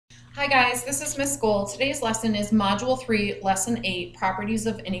Hi guys, this is Miss Gold. Today's lesson is Module 3, Lesson 8, Properties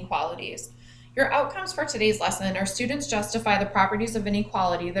of Inequalities. Your outcomes for today's lesson are students justify the properties of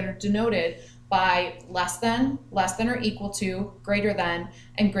inequality that are denoted by less than or equal to, greater than,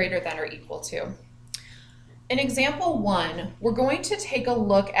 and greater than or equal to. In example 1, we're going to take a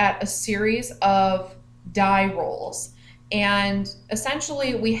look at a series of die rolls. And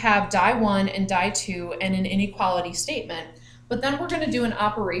essentially we have die 1 and die 2 and an inequality statement. But then we're going to do an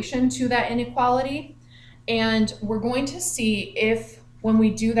operation to that inequality, and we're going to see if, when we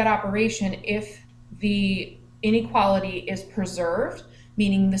do that operation, if the inequality is preserved,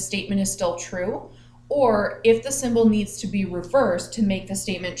 meaning the statement is still true, or if the symbol needs to be reversed to make the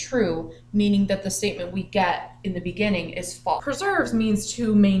statement true, meaning that the statement we get in the beginning is false. Preserves means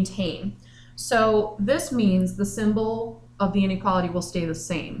to maintain. So this means the symbol of the inequality will stay the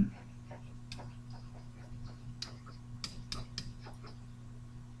same.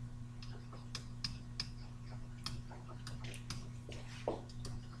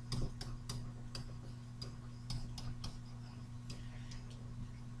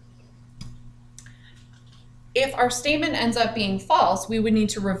 If our statement ends up being false, we would need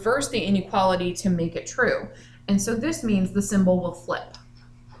to reverse the inequality to make it true. And so this means the symbol will flip.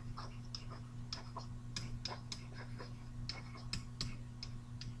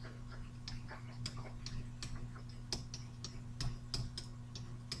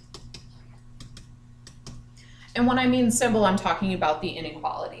 And when I mean symbol, I'm talking about the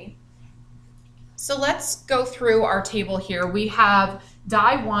inequality. So let's go through our table here. We have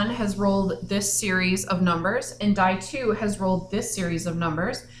die 1 has rolled this series of numbers, and die 2 has rolled this series of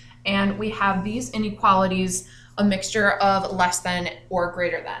numbers. And we have these inequalities, a mixture of less than or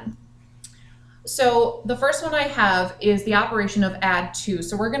greater than. So the first one I have is the operation of add 2.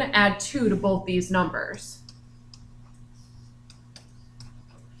 So we're going to add 2 to both these numbers.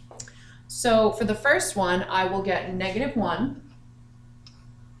 So for the first one, I will get -1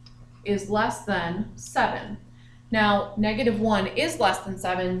 is less than 7. Now, -1 is less than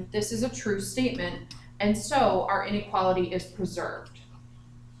 7. This is a true statement, and so our inequality is preserved.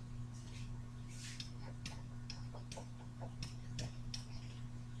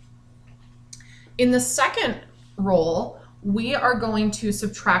 In the second roll, we are going to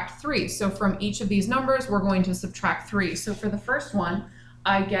subtract 3. So from each of these numbers, we're going to subtract 3. So for the first one,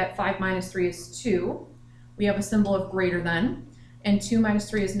 I get 5 minus 3 is 2. We have a symbol of greater than, and 2 minus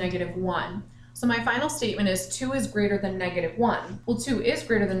 3 is -1. So my final statement is 2 is greater than -1. Well, 2 is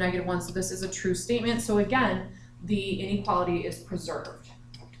greater than -1, so this is a true statement. So again, the inequality is preserved.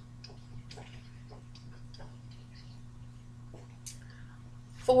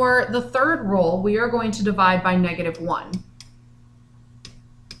 For the third roll, we are going to divide by -1.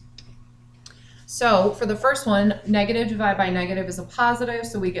 So for the first one, negative divided by negative is a positive,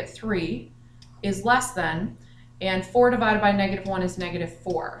 so we get 3 is less than, and 4 divided by -1 is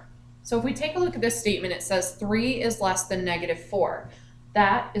 -4. So if we take a look at this statement, it says 3 is less than -4.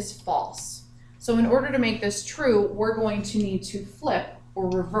 That is false. So in order to make this true, we're going to need to flip or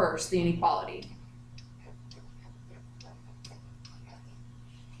reverse the inequality.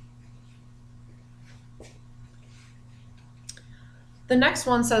 The next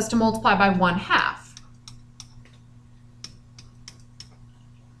one says to multiply by 1/2.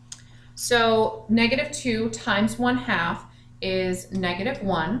 So -2 times 1/2 is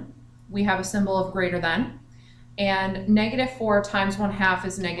 -1. We have a symbol of greater than. And -4 times 1/2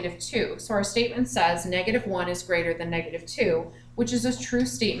 is -2. So our statement says -1 is greater than -2, which is a true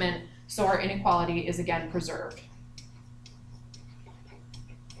statement, so our inequality is again preserved.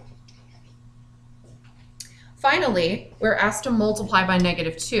 Finally, we're asked to multiply by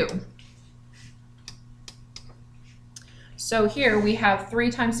 -2. So here we have 3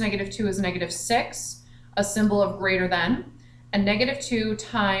 times -2 is -6, a symbol of greater than, and -2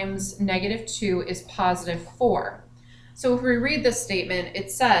 times -2 is +4. So if we read this statement,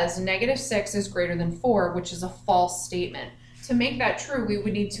 it says -6 is greater than 4, which is a false statement. To make that true, we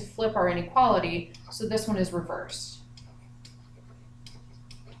would need to flip our inequality, so this one is reversed.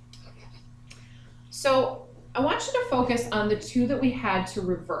 So I want you to focus on the 2 that we had to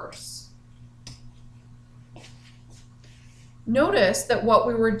reverse. Notice that what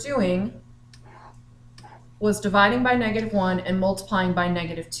we were doing was dividing by -1 and multiplying by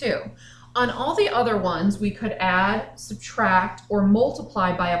 -2. On all the other ones, we could add, subtract, or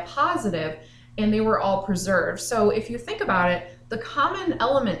multiply by a positive, and they were all preserved. So if you think about it, the common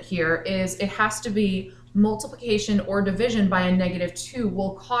element here is it has to be multiplication or division by a -2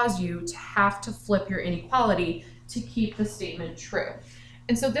 will cause you to have to flip your inequality to keep the statement true.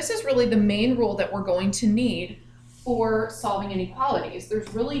 And so this is really the main rule that we're going to need for solving inequalities. There's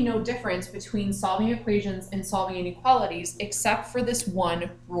really no difference between solving equations and solving inequalities except for this one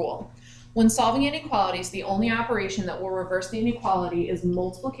rule. When solving inequalities, the only operation that will reverse the inequality is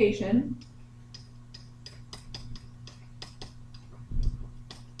multiplication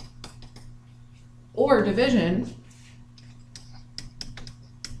or division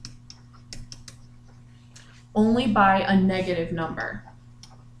only by a negative number.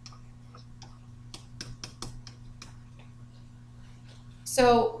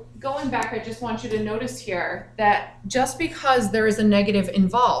 So going back, I just want you to notice here that just because there is a negative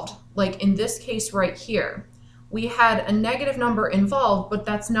involved, like in this case right here, we had a negative number involved, but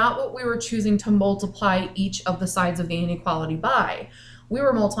that's not what we were choosing to multiply each of the sides of the inequality by. We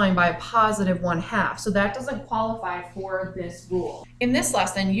were multiplying by a positive 1/2, so that doesn't qualify for this rule. In this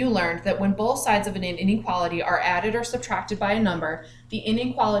lesson, you learned that when both sides of an inequality are added or subtracted by a number, the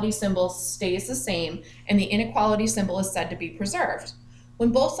inequality symbol stays the same and the inequality symbol is said to be preserved. When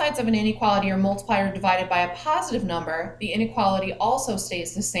both sides of an inequality are multiplied or divided by a positive number, the inequality also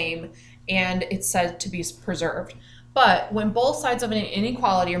stays the same and it's said to be preserved. But when both sides of an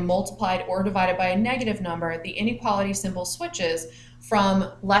inequality are multiplied or divided by a negative number, the inequality symbol switches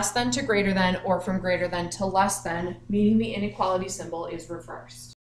from less than to greater than or from greater than to less than, meaning the inequality symbol is reversed.